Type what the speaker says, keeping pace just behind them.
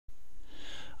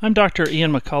I'm Dr.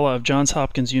 Ian McCullough of Johns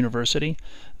Hopkins University.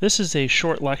 This is a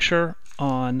short lecture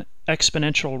on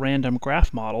exponential random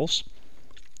graph models.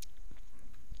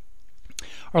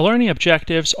 Our learning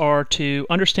objectives are to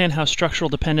understand how structural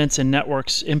dependence in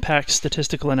networks impacts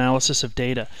statistical analysis of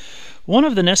data. One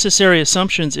of the necessary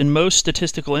assumptions in most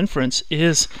statistical inference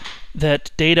is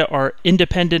that data are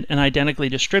independent and identically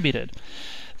distributed.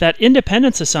 That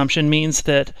independence assumption means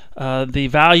that the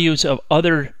values of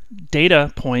other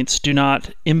data points do not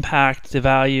impact the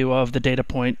value of the data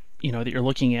point that you're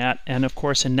looking at, and of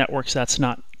course in networks that's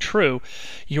not true.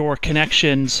 Your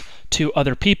connections to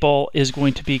other people is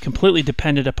going to be completely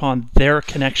dependent upon their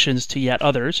connections to yet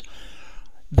others.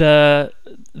 The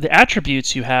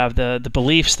attributes you have, the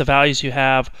beliefs, the values you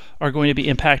have are going to be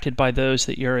impacted by those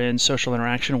that you're in social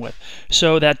interaction with.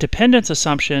 So that dependence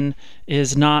assumption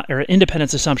is not, or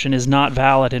independence assumption is not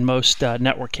valid in most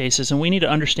network cases, and we need to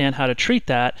understand how to treat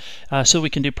that so we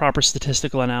can do proper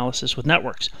statistical analysis with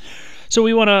networks. So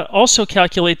we want to also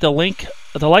calculate the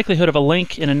likelihood of a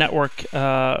link in a network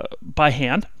by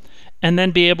hand, and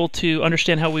then be able to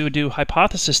understand how we would do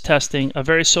hypothesis testing of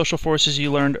various social forces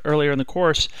you learned earlier in the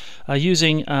course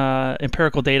using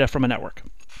empirical data from a network.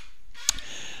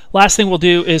 Last thing we'll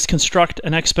do is construct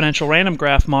an exponential random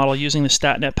graph model using the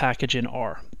StatNet package in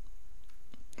R.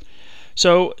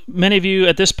 So many of you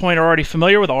at this point are already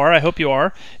familiar with R. I hope you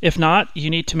are. If not,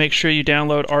 you need to make sure you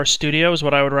download RStudio is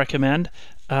what I would recommend.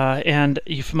 And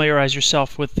you familiarize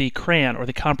yourself with the CRAN, or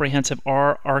the Comprehensive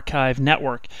R Archive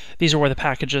Network. These are where the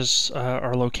packages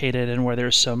are located and where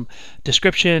there's some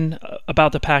description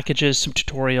about the packages, some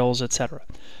tutorials, etc.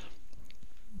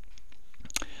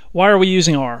 Why are we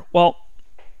using R? Well,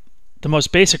 the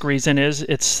most basic reason is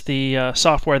it's the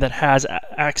software that has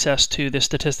access to the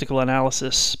statistical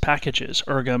analysis packages,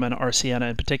 ERGM and RCN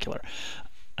in particular.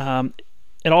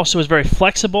 It also is very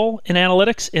flexible in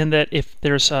analytics in that if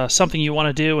there's something you want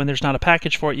to do and there's not a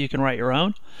package for it, you can write your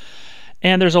own.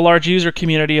 And there's a large user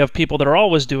community of people that are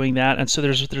always doing that, and so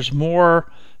there's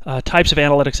more types of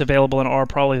analytics available in R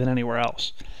probably than anywhere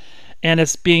else. And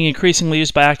it's being increasingly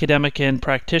used by academic and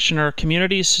practitioner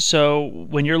communities, so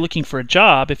when you're looking for a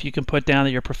job, if you can put down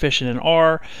that you're proficient in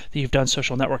R, that you've done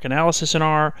social network analysis in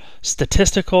R,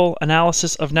 statistical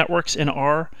analysis of networks in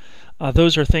R,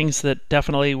 those are things that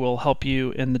definitely will help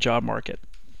you in the job market.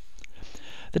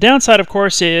 The downside, of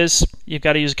course, is you've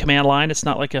got to use a command line. It's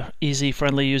not like an easy,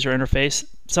 friendly user interface.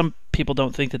 Some people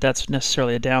don't think that that's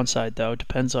necessarily a downside, though. It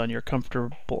depends on your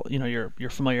your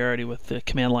familiarity with the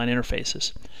command line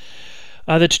interfaces.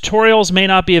 The tutorials may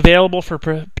not be available for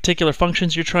particular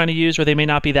functions you're trying to use, or they may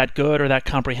not be that good or that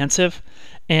comprehensive.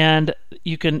 And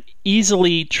you can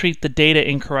easily treat the data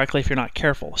incorrectly if you're not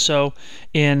careful. So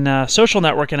in social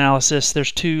network analysis,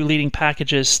 there's two leading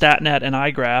packages, StatNet and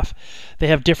iGraph. They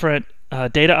have different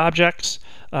data objects.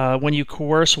 When you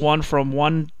coerce one from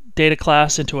one data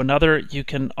class into another, you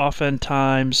can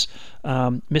oftentimes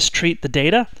mistreat the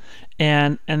data,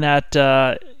 and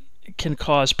that can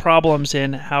cause problems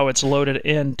in how it's loaded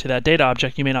into that data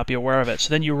object. You may not be aware of it. So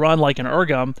then you run like an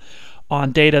ERGM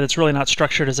on data that's really not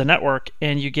structured as a network,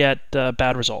 and you get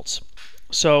bad results.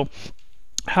 So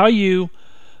how you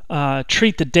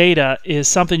treat the data is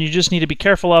something you just need to be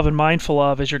careful of and mindful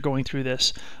of as you're going through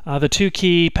this. The two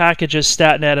key packages,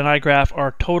 StatNet and iGraph,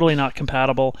 are totally not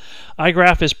compatible.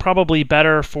 iGraph is probably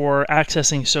better for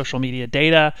accessing social media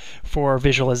data, for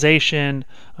visualization,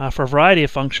 for a variety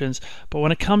of functions, but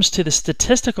when it comes to the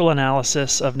statistical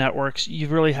analysis of networks, you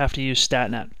really have to use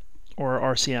StatNet or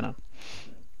RCN.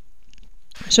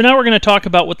 So now we're going to talk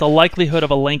about what the likelihood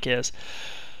of a link is.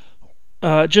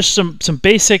 Just some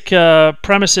basic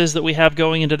premises that we have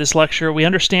going into this lecture. We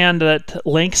understand that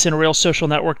links in a real social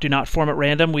network do not form at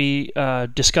random. We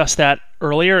discussed that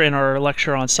earlier in our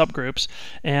lecture on subgroups,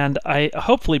 and I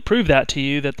hopefully proved that to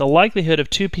you, that the likelihood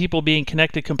of two people being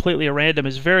connected completely at random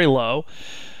is very low.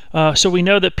 So we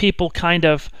know that people kind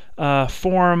of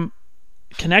form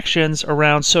connections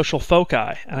around social foci,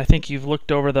 and I think you've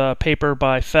looked over the paper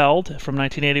by Feld from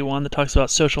 1981 that talks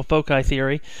about social foci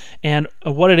theory and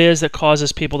what it is that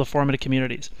causes people to form into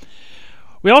communities.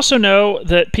 We also know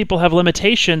that people have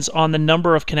limitations on the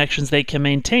number of connections they can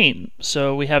maintain.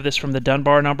 So we have this from the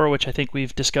Dunbar number, which I think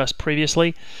we've discussed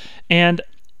previously, and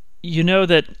you know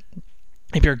that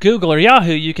if you're Google or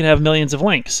Yahoo, you can have millions of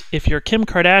links. If you're Kim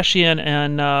Kardashian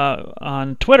and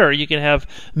on Twitter, you can have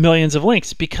millions of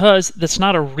links, because that's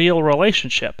not a real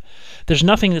relationship. There's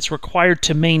nothing that's required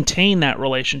to maintain that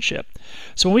relationship.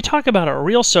 So when we talk about a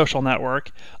real social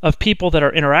network of people that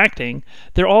are interacting,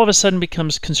 there all of a sudden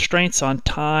becomes constraints on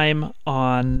time,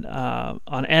 on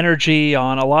energy,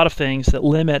 on a lot of things that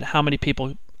limit how many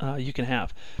people you can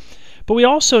have. but we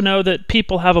also know that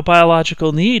people have a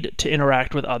biological need to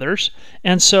interact with others,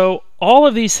 and so all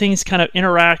of these things kind of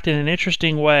interact in an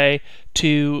interesting way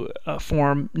to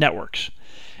form networks.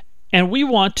 And we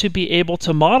want to be able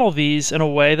to model these in a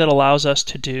way that allows us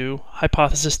to do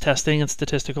hypothesis testing and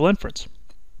statistical inference.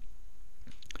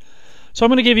 So I'm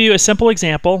going to give you a simple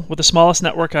example with the smallest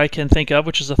network I can think of,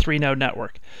 which is a 3-node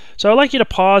network. So I'd like you to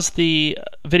pause the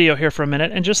video here for a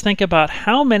minute and just think about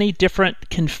how many different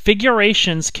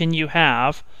configurations can you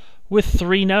have with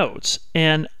 3 nodes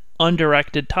and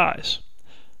undirected ties.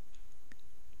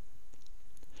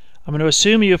 I'm going to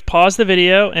assume you've paused the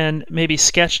video and maybe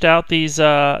sketched out these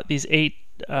 8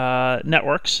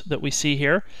 networks that we see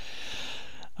here.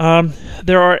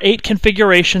 There are 8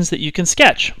 configurations that you can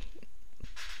sketch.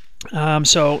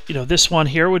 So, this one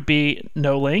here would be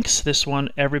no links. This one,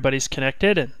 everybody's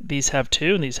connected, and these have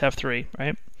 2 and these have 3,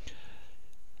 right?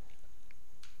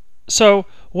 So,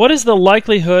 what is the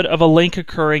likelihood of a link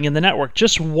occurring in the network?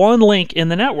 Just one link in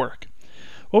the network.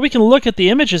 Well, we can look at the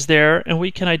images there, and we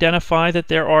can identify that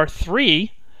there are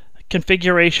 3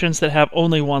 configurations that have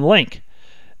only one link.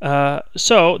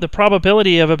 So, the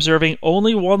probability of observing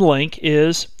only one link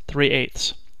is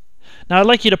 3/8. Now I'd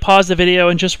like you to pause the video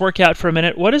and just work out for a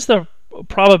minute, what is the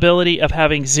probability of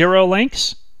having 0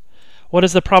 links? What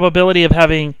is the probability of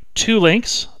having 2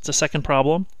 links? That's the second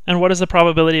problem. And what is the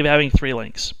probability of having 3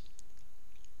 links?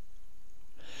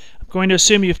 I'm going to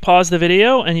assume you've paused the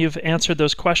video and you've answered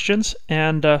those questions,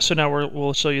 and so now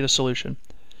we'll show you the solution.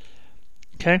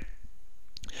 Okay?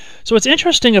 So what's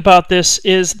interesting about this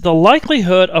is the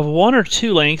likelihood of 1 or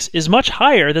 2 links is much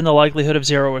higher than the likelihood of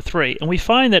 0 or 3. And we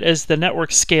find that as the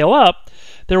networks scale up,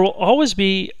 there will always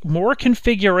be more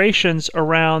configurations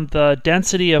around the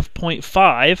density of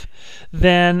 0.5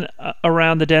 than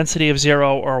around the density of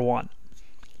 0 or 1.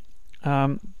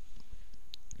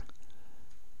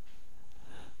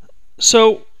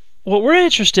 So what we're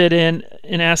interested in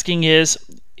asking is,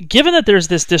 given that there's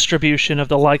this distribution of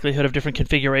the likelihood of different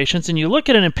configurations, and you look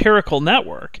at an empirical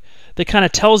network that kind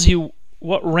of tells you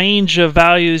what range of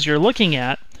values you're looking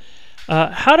at,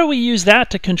 how do we use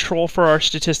that to control for our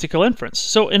statistical inference?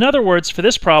 So in other words, for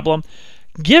this problem,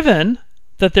 given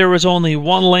that there was only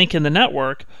one link in the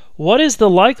network, what is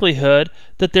the likelihood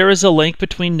that there is a link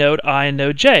between node I and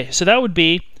node J? So that would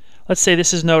be, let's say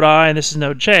this is node I and this is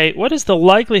node J. What is the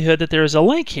likelihood that there is a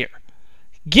link here,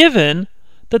 given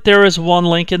that there is one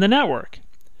link in the network?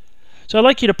 So I'd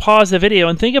like you to pause the video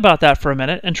and think about that for a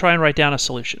minute and try and write down a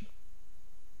solution.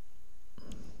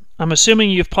 I'm assuming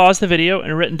you've paused the video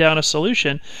and written down a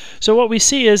solution. So what we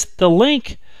see is the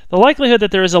likelihood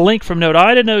that there is a link from node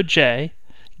I to node J,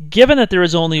 given that there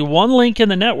is only one link in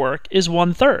the network, is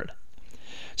 1/3.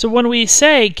 So when we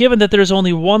say, given that there's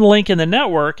only one link in the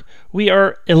network, we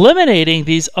are eliminating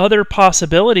these other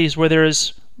possibilities where there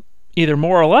is either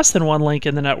more or less than one link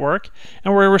in the network,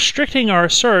 and we're restricting our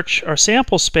search, our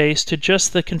sample space, to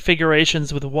just the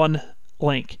configurations with one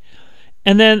link.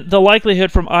 And then the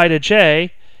likelihood from I to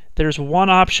J, there's one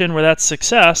option where that's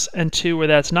success and 2 where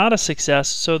that's not a success,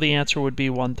 so the answer would be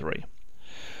 1/3.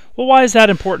 Well, why is that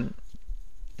important?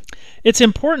 It's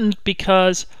important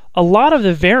because a lot of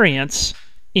the variance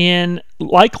in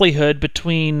likelihood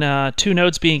between 2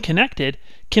 nodes being connected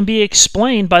can be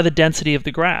explained by the density of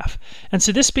the graph. And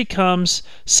so this becomes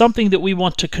something that we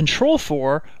want to control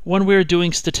for when we're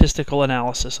doing statistical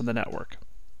analysis on the network.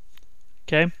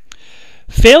 Okay?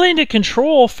 Failing to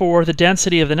control for the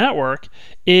density of the network,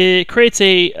 it creates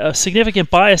a significant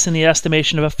bias in the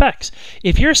estimation of effects.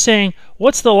 If you're saying,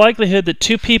 what's the likelihood that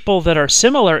 2 people that are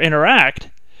similar interact?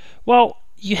 Well,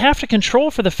 you have to control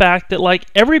for the fact that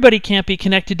everybody can't be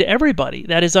connected to everybody.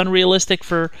 That is unrealistic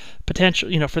for potential,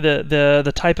 for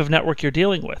the type of network you're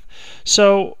dealing with.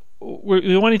 So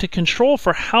we're wanting to control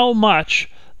for how much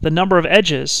the number of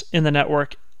edges in the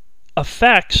network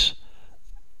affects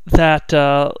that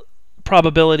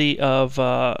probability of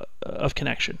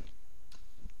connection.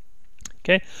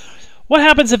 Okay. What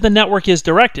happens if the network is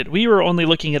directed? We were only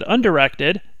looking at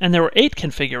undirected, and there were 8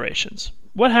 configurations.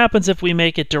 What happens if we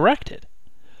make it directed?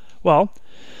 Well,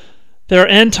 there are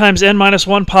n times n minus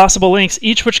 1 possible links,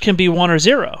 each which can be 1 or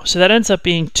 0. So that ends up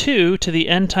being 2 to the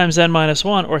n times n minus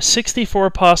 1, or 64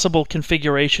 possible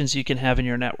configurations you can have in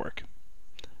your network.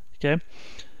 Okay.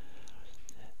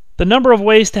 The number of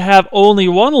ways to have only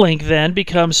one link then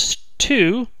becomes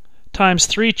 2 times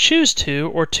 3 choose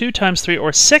 2, or 2 times 3,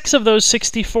 or 6 of those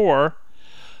 64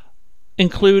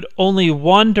 include only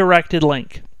one directed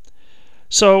link.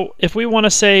 So if we want to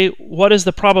say what is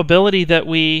the probability that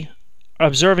we are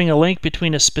observing a link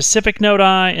between a specific node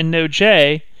I and node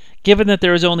J, given that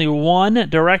there is only one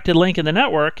directed link in the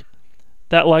network,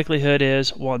 that likelihood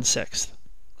is 1/6.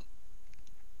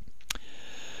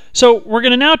 So we're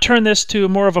going to now turn this to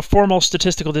more of a formal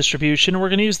statistical distribution. We're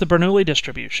going to use the Bernoulli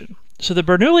distribution. So the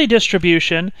Bernoulli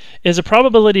distribution is a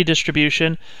probability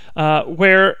distribution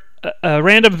where a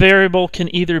random variable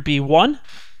can either be 1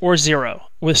 or 0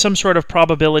 with some sort of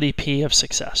probability p of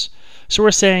success. So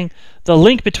we're saying the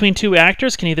link between two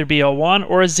actors can either be a 1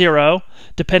 or a 0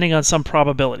 depending on some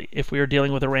probability if we are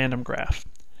dealing with a random graph.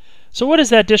 So what does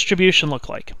that distribution look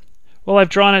like? Well, I've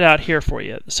drawn it out here for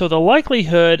you. So the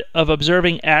likelihood of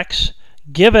observing x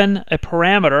given a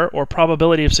parameter or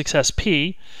probability of success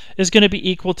p is going to be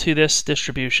equal to this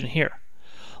distribution here.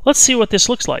 Let's see what this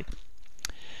looks like.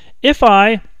 If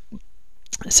I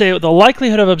say the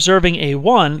likelihood of observing a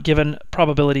 1 given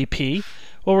probability p,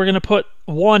 well, we're going to put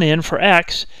 1 in for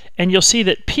x, and you'll see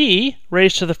that p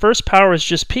raised to the first power is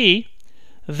just p.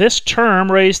 This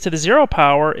term raised to the 0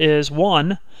 power is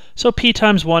 1, so p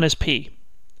times 1 is p.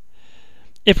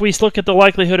 If we look at the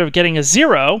likelihood of getting a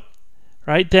 0,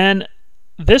 right, then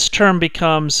this term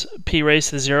becomes p raised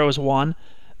to the 0 is 1.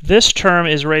 This term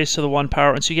is raised to the 1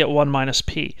 power, and so you get 1 minus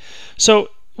p. So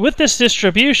with this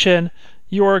distribution,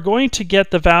 you are going to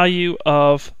get the value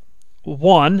of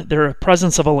 1, the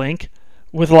presence of a link,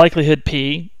 with likelihood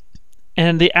p,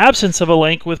 and the absence of a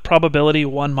link with probability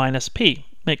 1 minus p.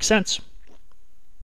 Makes sense?